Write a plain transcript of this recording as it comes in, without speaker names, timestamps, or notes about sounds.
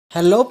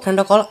Hello'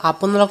 ফ্ৰেণ্ডসকল,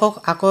 আপোনালোকক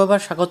আকৌ এবাৰ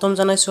স্বাগতম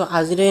জনাইছোঁ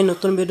আজিৰ এই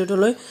নতুন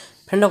ভিডিঅ'টোলৈ।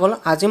 ফ্ৰেণ্ডসকল,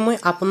 আজি মই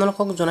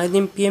আপোনালোকক জনাই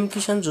দিম PM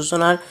কিষাণ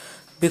যোজনাৰ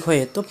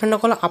বিষয়ে। তো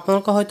ফ্ৰেণ্ডসকল,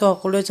 আপোনালোকে হয়তো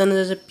সকলোৱে জানে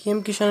যে PM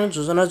কিষাণ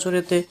যোজনাৰ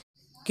জৰিয়তে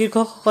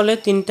কৃষকসকলে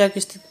 3টা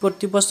কিস্তিত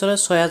প্ৰতি বছৰে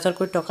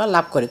 6,000কৈ টকা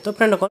লাভ কৰে। তো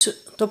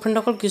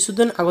ফ্ৰেণ্ডসকল,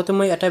 কিছুদিন আগতে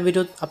মই এটা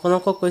ভিডিঅ'ত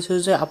আপোনালোকক কৈছোঁ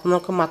যে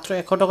আপোনালোকে মাত্ৰ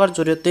 100 টকাৰ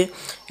জৰিয়তে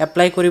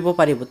এপ্লাই কৰিব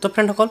পাৰিব। তো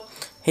ফ্ৰেণ্ডসকল,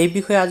 সেই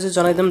বিষয়ে আজি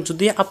জনাই দিম।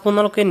 যদি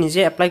আপোনালোকে নিজে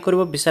এপ্লাই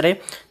কৰিব বিচাৰে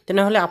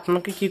তেনেহ'লে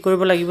আপোনালোকে কি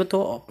কৰিব লাগিব? তো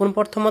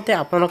পোনপ্ৰথমতে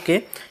আপোনালোকে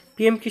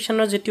PM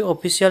কিষাণৰ যিটো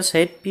অফিচিয়েল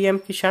সাইট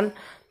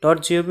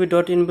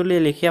pmkisan.gov.in বুলি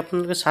লিখি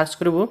আপোনালোকে সাৰ্চ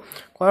কৰিব।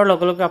 কৰাৰ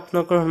লগে লগে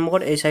আপোনালোকৰ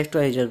সন্মুখত এই সাইটটো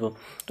আহি যাব।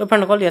 তো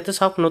ফ্ৰেণ্ডসকল, ইয়াতে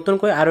চাওক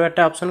নতুনকৈ আৰু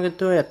এটা অপশ্যন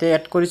কিন্তু ইয়াতে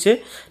এড কৰিছে,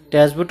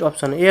 ড্যাশবোৰ্ড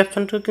অপশ্যন। এই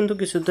অপশ্যনটো কিন্তু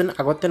কিছুদিন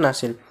আগতে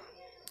নাছিল।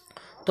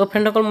 তো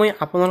ফ্ৰেণ্ডসকল, মই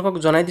আপোনালোকক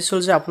জনাই দিছোঁ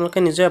যে আপোনালোকে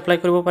নিজে এপ্লাই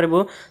কৰিব পাৰিব।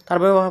 তাৰ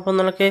বাবে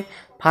আপোনালোকে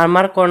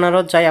ফাৰ্মাৰ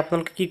কৰ্নাৰত যাই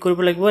আপোনালোকে কি কৰিব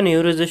লাগিব? নিউ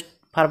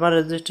ফাৰ্মাৰ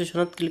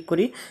ৰেজিষ্ট্ৰেশ্যনত ক্লিক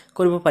কৰি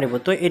কৰিব পাৰিব।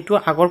 তো এইটো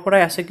আগৰ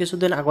পৰাই আছে,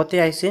 কিছুদিন আগতে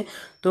আহিছে।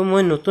 তো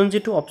মই নতুন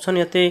যিটো অপশ্যন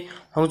ইয়াতে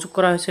সংযোগ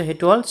কৰা হৈছে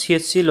সেইটো হ'ল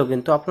CHC লগইন।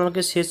 তো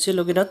আপোনালোকে CHC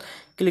লগইনত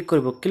ক্লিক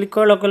কৰিব। ক্লিক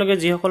কৰাৰ লগে লগে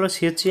যিসকলৰ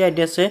CHC ID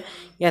আছে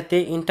ইয়াতে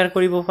এণ্টাৰ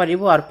কৰিব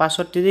পাৰিব আৰু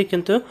পাছৱৰ্ড দি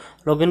কিন্তু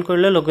লগইন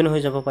কৰিলে লগইন হৈ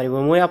যাব পাৰিব।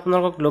 মই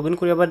আপোনালোকক লগইন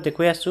কৰি এবাৰ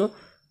দেখুৱাই আছোঁ।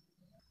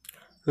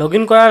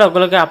 লগইন কৰাৰ লগে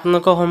লগে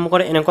আপোনালোকৰ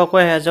সন্মুখত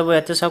এনেকুৱাকৈ আহি যাব।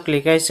 ইয়াতে চাওক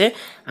লিখা আছে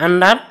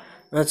আণ্ডাৰ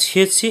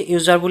CHC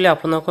ইউজাৰ বুলি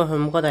আপোনালোকৰ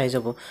সন্মুখত আহি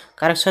যাব।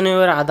 কাৰেকশ্যন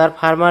ইউৰ আধাৰ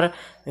ফাৰ্মাৰ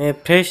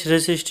ফ্ৰেছ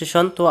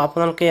ৰেজিষ্ট্ৰেশ্যন। তো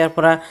আপোনালোকে ইয়াৰ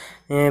পৰা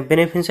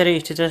বেনিফিচিয়াৰী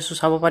ষ্টেটাছটো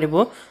চাব পাৰিব।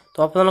 তো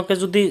আপোনালোকে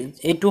যদি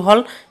এইটো হ'ল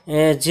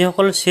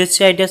যিসকল CHC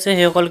ID আছে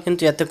সেইসকল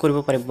কিন্তু ইয়াতে কৰিব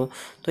পাৰিব।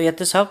 তো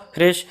ইয়াতে চাওক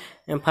ফ্ৰেছ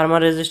ফাৰ্মাৰ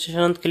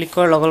ৰেজিষ্ট্ৰেশ্যনত ক্লিক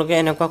কৰাৰ লগে লগে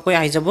এনেকুৱাকৈ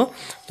আহি যাব।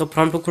 তো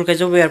ফৰ্মটো খোল খাই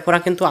যাব। ইয়াৰ পৰা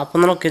কিন্তু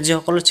আপোনালোকে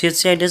যিসকল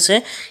CHC ID আছে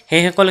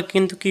সেইসকলে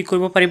কিন্তু কি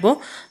কৰিব পাৰিব?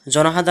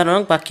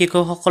 জনসাধাৰণক বা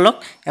কৃষকসকলক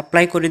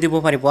এপ্লাই কৰি দিব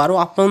পাৰিব। আৰু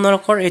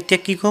আপোনালোকৰ এতিয়া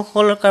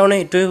কৃষকসকলৰ কাৰণে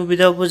এইটোৱে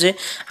সুবিধা হ'ব যে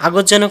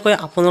আগত যেনেকৈ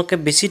আপোনালোকে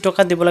বেছি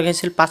টকা দিব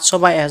লাগিছিল, 500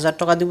 বা 1000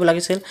 টকা দিব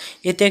লাগিছিল,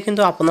 এতিয়া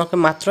কিন্তু আপোনালোকে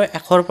মাত্ৰ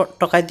 100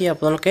 টকা দি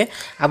আপোনালোকে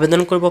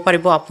আবেদন কৰিব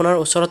পাৰিব আপোনাৰ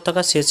ওচৰত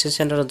থকা CHC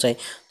চেণ্টাৰত যায়।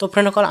 তো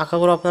ফ্ৰেণ্ডসকল, আশা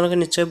কৰোঁ আপোনালোকে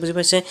নিশ্চয় বুজি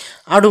পাইছে।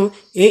 আৰু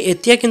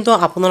এতিয়া কিন্তু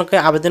আপোনালোকে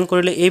আবেদন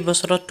কৰিলে এই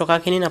বছৰত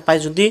টকাখিনি নাপায়।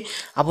 যদি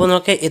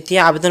আপোনালোকে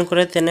এতিয়া আবেদন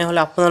কৰে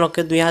তেনেহ'লে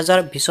আপোনালোকে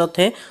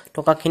 2020তহে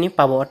টকাখিনি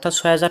পাব, অৰ্থাৎ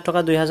 6,000 টকা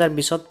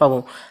 2020ত পাব।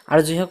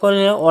 আৰু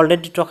যিসকলে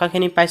অলৰেডি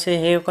টকাখিনি পাইছে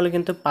সেইসকলে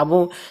কিন্তু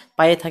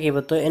পায়ে থাকিব।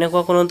 তো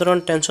এনেকুৱা কোনো ধৰণৰ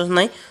টেনশ্যন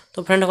নাই। তো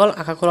ফ্ৰেণ্ডসকল,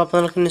 আশা কৰোঁ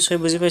আপোনালোকে নিশ্চয়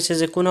বুজি পাইছে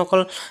যে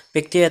কোনসকল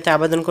ব্যক্তিয়ে ইয়াতে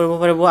আবেদন কৰিব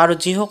পাৰিব। আৰু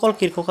যিসকল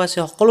কৃষক আছে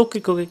সকলো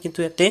কৃষকে কিন্তু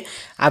ইয়াতে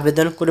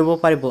আবেদন কৰিব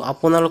পাৰিব।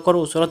 আপোনালোকৰ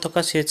ওচৰত থকা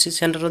CHC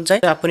চেণ্টাৰত যায়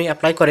আপুনি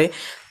এপ্লাই কৰে,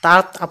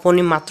 তাত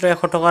আপুনি মাত্ৰ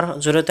 100 টকাৰ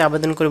জৰিয়তে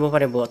আবেদন কৰিব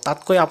পাৰিব।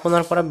 তাতকৈ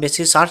আপোনাৰ পৰা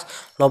বেছি চাৰ্জ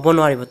ল'ব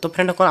নোৱাৰিব। তো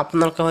ফ্ৰেণ্ডসকল,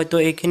 আপোনালোকে হয়তো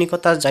এইখিনি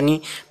কথা জানি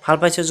ভাল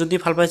পাইছে। যদি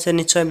ভাল পাইছে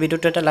নিশ্চয়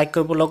ভিডিঅ'টো এটা লাইক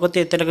কৰিব। লগতে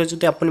এতিয়ালৈকে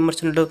যদি আপুনি মোৰ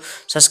চেনেলটো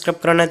ছাবস্ক্ৰাইব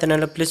কৰা নাই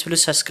তেনেহ'লে প্লিজ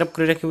ছাবস্ক্ৰাইব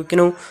কৰি ৰাখিব,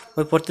 কিয়নো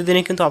মই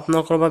প্ৰতিদিনে কিন্তু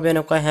আপোনালোকৰ বাবে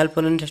এনেকুৱা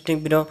হেল্পফুল ইণ্টাৰেষ্টিং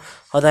ভিডিঅ'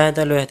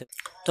 সদায় লৈ আহে।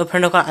 তো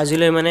ফ্ৰেণ্ডসকল,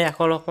 আজিলৈ মানে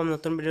আকৌ লগ পাম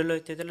নতুন ভিডিঅ'লৈ।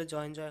 তেতিয়ালৈ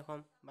জয় হিন্দ, জয় অসম।